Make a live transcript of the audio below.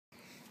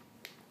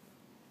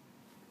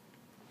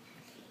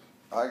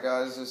Hi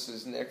guys, this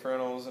is Nick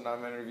Reynolds and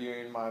I'm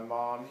interviewing my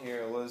mom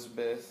here,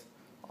 Elizabeth,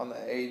 on the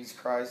AIDS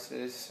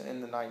crisis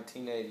in the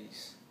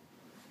 1980s.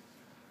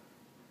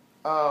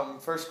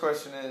 First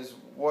question is,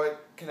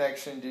 what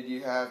connection did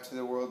you have to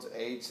the world's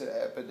AIDS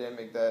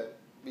epidemic that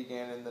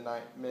began in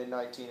the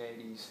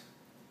mid-1980s?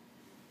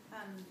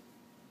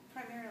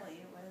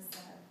 Primarily it was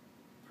a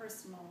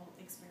personal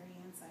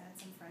experience. I had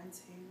some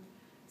friends who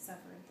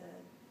suffered the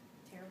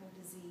terrible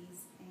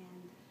disease,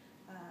 and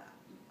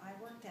I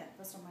worked at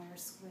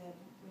Bristol-Myers Squibb,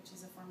 which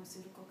is a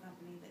pharmaceutical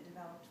company that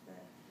developed the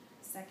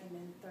second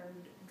and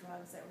third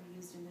drugs that were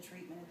used in the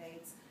treatment of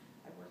AIDS.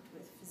 I worked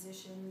with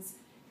physicians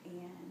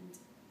and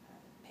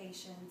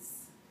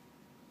patients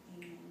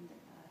and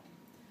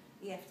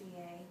the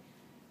FDA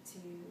to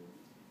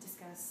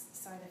discuss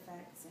side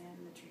effects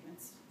and the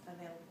treatments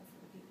available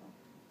for the people.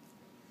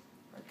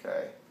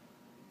 Okay.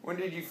 When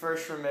did you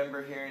first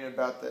remember hearing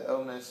about the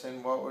illness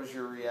and what was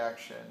your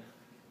reaction?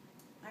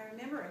 I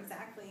remember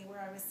exactly where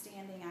I was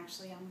standing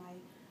actually on my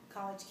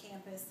college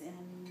campus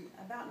in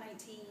about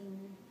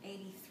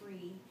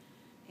 1983,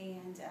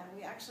 and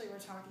we actually were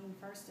talking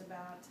first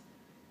about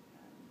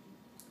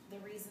the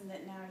reason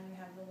that now you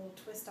have the little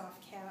twist-off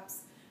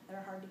caps that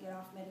are hard to get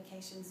off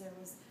medications. There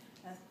was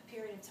a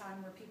period of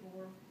time where people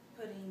were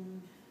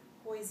putting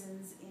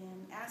poisons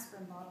in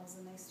aspirin bottles,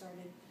 and they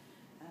started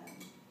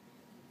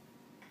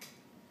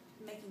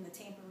making the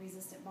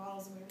tamper-resistant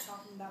bottles, and we were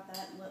talking about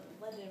that, and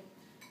led to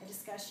a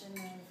discussion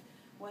of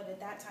what at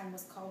that time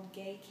was called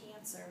gay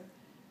cancer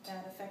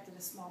that affected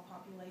a small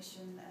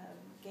population of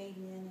gay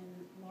men in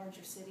larger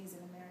cities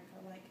in America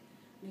like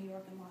New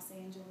York and Los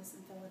Angeles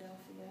and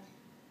Philadelphia.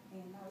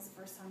 And that was the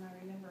first time I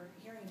remember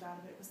hearing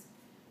about it. It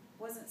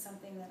wasn't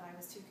something that I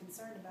was too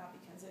concerned about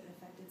because it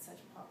affected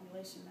such a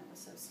population that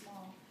was so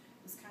small.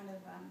 It was kind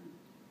of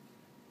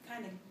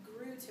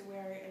grew to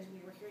where, as we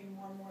were hearing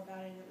more and more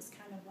about it, it was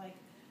kind of like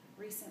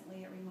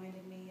recently it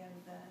reminded me of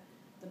the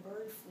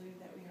bird flu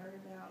that we heard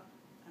about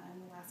in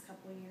the last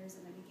couple of years,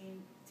 and it began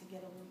to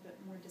get a little bit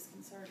more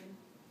disconcerting.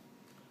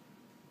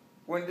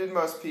 When did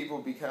most people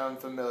become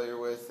familiar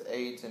with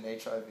AIDS and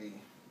HIV?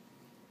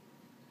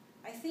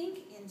 I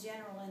think in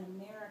general in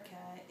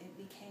America it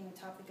became a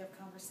topic of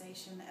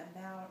conversation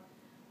about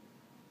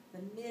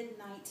the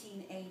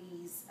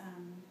mid-1980s.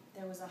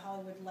 There was a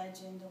Hollywood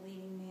legend, a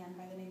leading man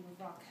by the name of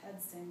Rock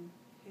Hudson,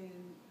 who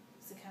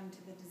succumbed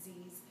to the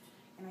disease.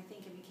 And I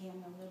think it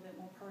became a little bit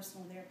more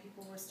personal there.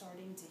 People were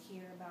starting to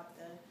hear about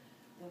the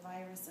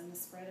virus and the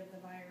spread of the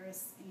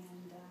virus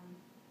and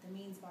the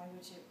means by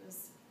which it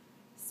was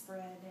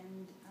spread,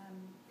 and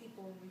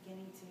people were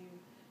beginning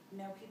to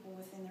know people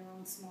within their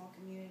own small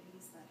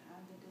communities that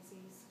had the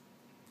disease.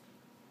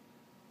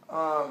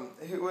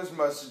 Who was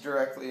most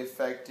directly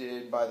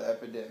affected by the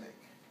epidemic?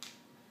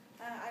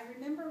 I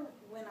remember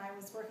when I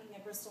was working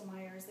at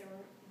Bristol-Myers, there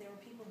were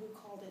people who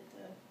called it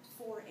the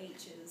 4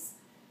 H's,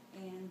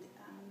 and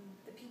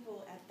the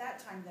people at that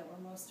time that were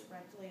most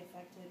directly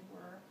affected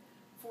were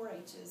 4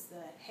 H's: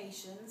 the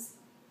Haitians,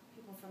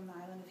 people from the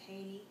island of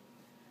Haiti,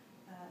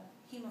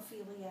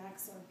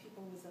 hemophiliacs, or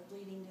people with a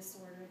bleeding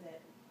disorder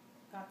that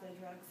got the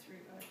drug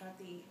through, or got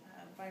the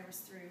virus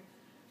through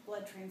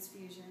blood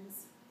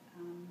transfusions,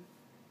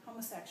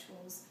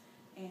 homosexuals,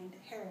 and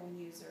heroin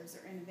users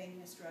or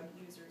intravenous drug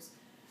users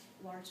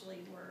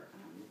largely were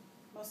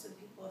most of the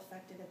people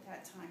affected at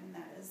that time, and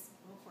that has,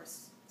 of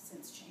course,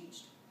 since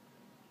changed.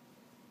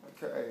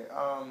 Okay.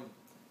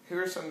 Who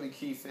are some of the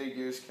key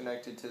figures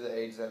connected to the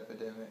AIDS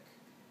epidemic?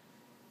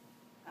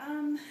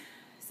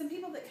 Some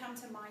people that come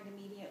to mind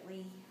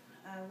immediately,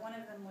 one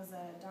of them was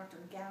a Dr.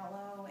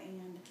 Gallo,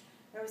 and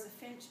there was a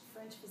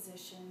French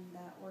physician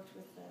that worked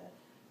with the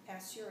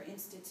Pasteur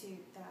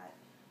Institute that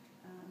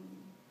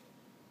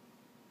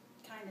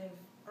kind of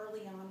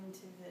early on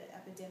into the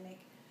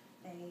epidemic,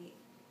 they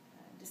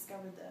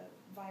discovered the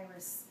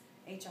virus,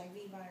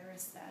 HIV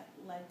virus, that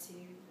led to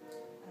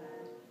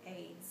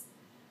AIDS.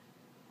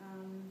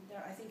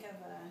 I think of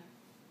a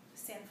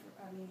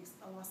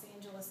Los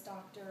Angeles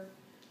doctor,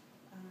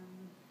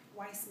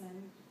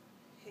 Weissman,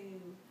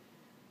 who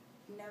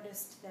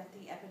noticed that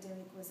the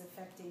epidemic was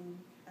affecting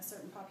a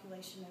certain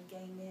population of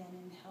gay men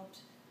and helped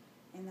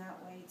in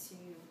that way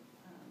to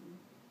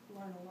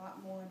learn a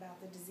lot more about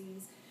the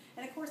disease.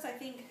 And of course, I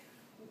think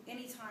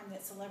any time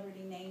that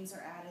celebrity names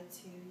are added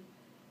to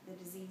the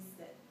disease,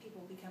 that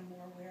people become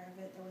more aware of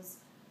it. There was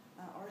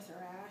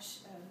Arthur Ashe,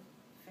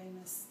 a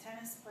famous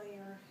tennis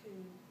player who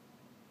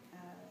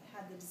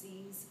had the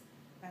disease,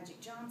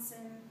 Magic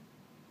Johnson,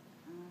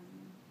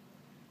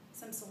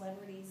 some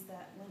celebrities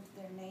that linked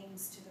their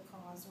names to the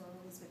cause were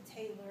Elizabeth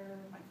Taylor,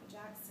 Michael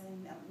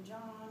Jackson, Elton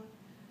John.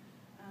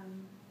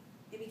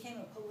 It became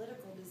a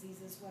political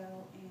disease as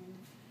well, and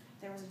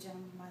there was a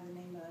gentleman by the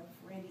name of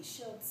Randy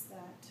Schultz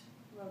that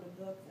wrote a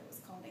book that was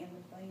called And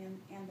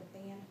the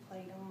Band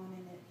Played On,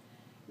 and it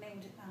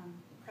named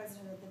the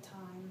president at the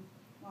time,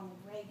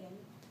 Ronald Reagan,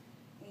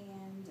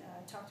 and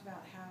talked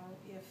about how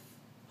if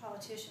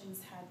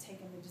politicians had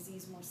taken the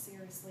disease more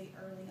seriously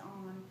early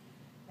on,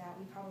 that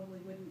we probably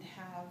wouldn't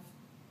have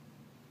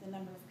the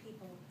number of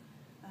people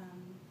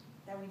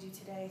that we do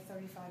today,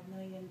 35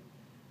 million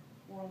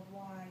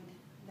worldwide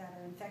that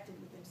are infected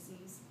with the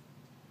disease.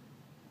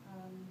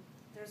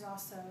 There's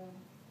also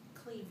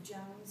Cleve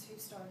Jones, who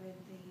started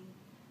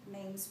the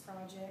NAMES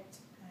project.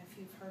 If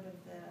you've heard of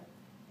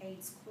the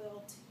AIDS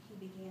quilt, he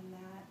began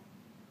that.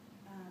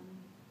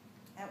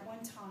 At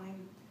one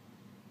time,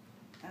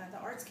 the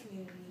arts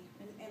community,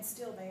 and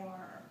still they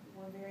are,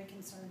 were very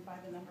concerned by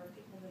the number of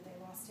people that they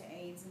lost to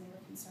AIDS, and they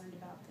were concerned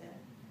about the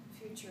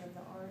future of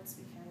the arts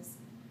because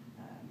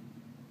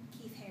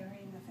Keith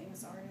Haring, a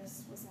famous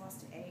artist, was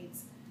lost to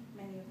AIDS.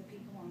 Many of the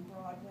people on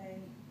Broadway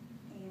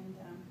and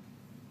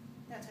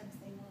that type of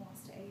thing were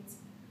lost to AIDS.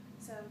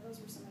 So those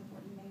were some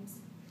important names.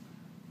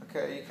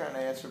 Okay, you kind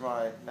of answered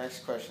my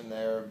next question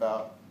there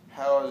about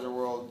how has the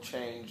world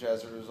changed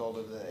as a result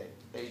of the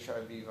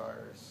HIV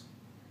virus?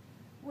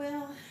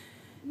 Well,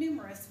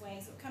 numerous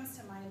ways. What comes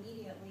to mind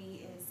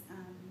immediately is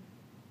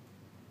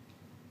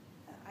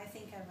I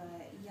think of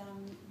a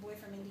young boy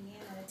from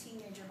Indiana, a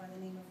teenager by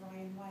the name of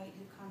Ryan White,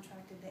 who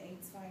contracted the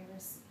AIDS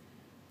virus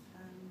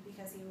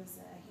because he was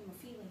a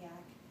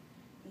hemophiliac.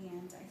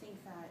 And I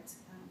think that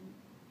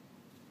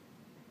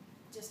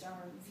just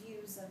our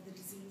views of the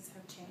disease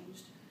have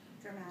changed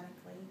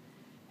dramatically.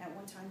 At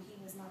one time, he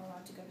was not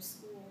allowed to go to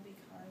school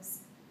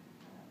because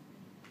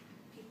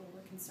people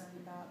were concerned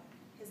about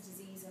his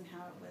disease and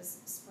how it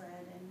was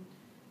spread and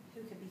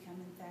who could become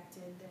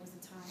infected. There was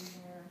a time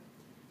where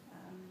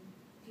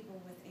people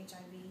with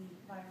HIV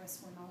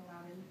virus were not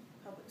allowed in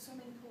public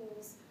swimming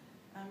pools.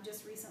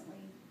 Just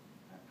recently,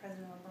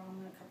 President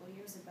Obama, a couple of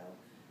years ago,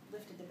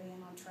 lifted the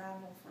ban on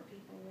travel for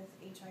people with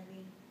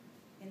HIV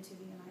into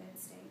the United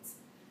States.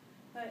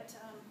 But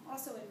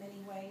also in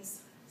many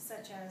ways,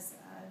 such as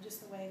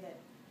just the way that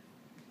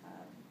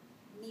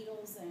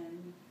needles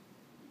and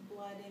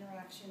blood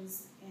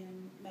interactions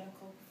in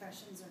medical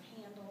professions are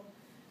handled.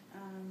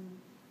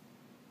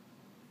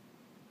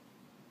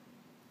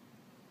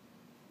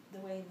 The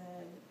way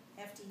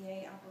the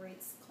FDA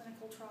operates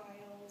clinical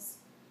trials,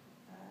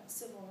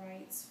 civil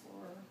rights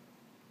for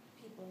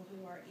people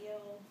who are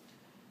ill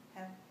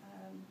have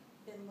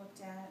been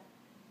looked at,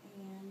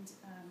 and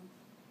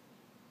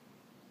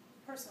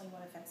personally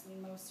what affects me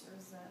most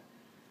is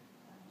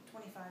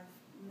 25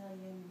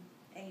 million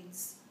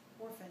AIDS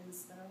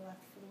orphans that are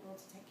left for the world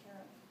to take care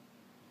of.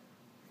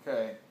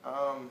 Okay,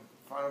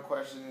 final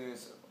question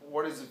is,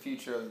 what is the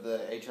future of the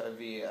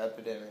HIV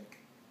epidemic?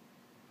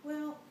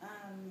 Well,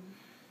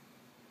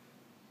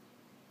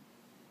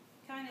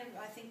 kind of,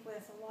 I think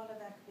with a lot of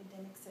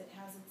epidemics, it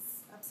has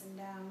its ups and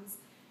downs,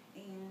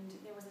 and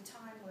there was a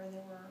time where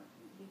there were,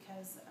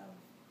 because of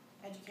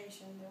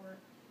education, there were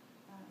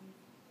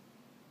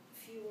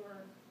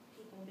fewer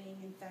people being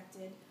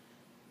infected.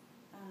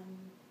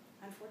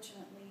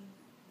 Unfortunately,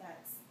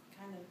 that's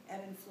kind of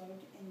ebb and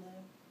flowed in the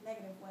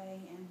negative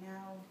way, and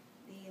now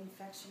the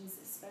infections,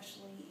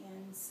 especially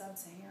in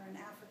sub-Saharan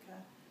Africa,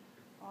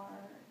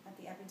 are at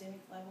the epidemic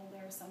level.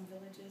 There are some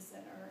villages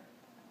that are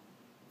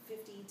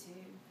 50 to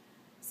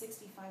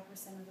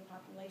 65% of the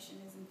population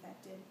is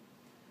infected.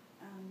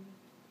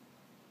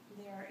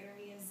 There are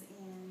areas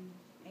in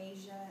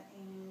Asia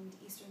and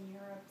Eastern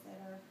Europe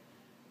that are,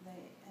 the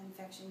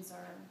infections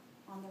are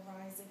on the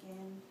rise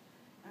again.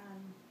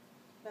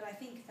 But I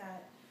think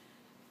that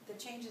the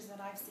changes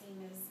that I've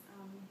seen is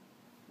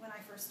when I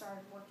first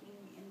started working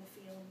in the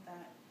field,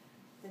 that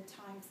the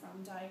time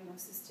from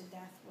diagnosis to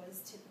death was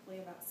typically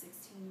about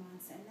 16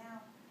 months, and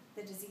now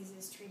the disease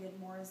is treated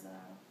more as a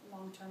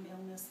long-term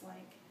illness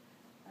like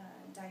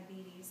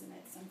diabetes, and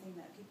it's something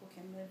that people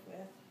can live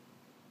with.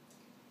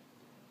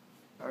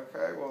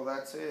 Okay, well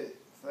that's it.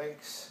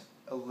 Thanks,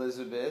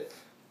 Elizabeth.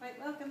 Right,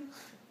 welcome.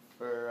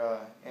 For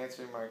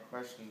answering my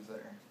questions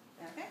there.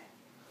 Okay.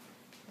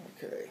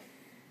 Okay.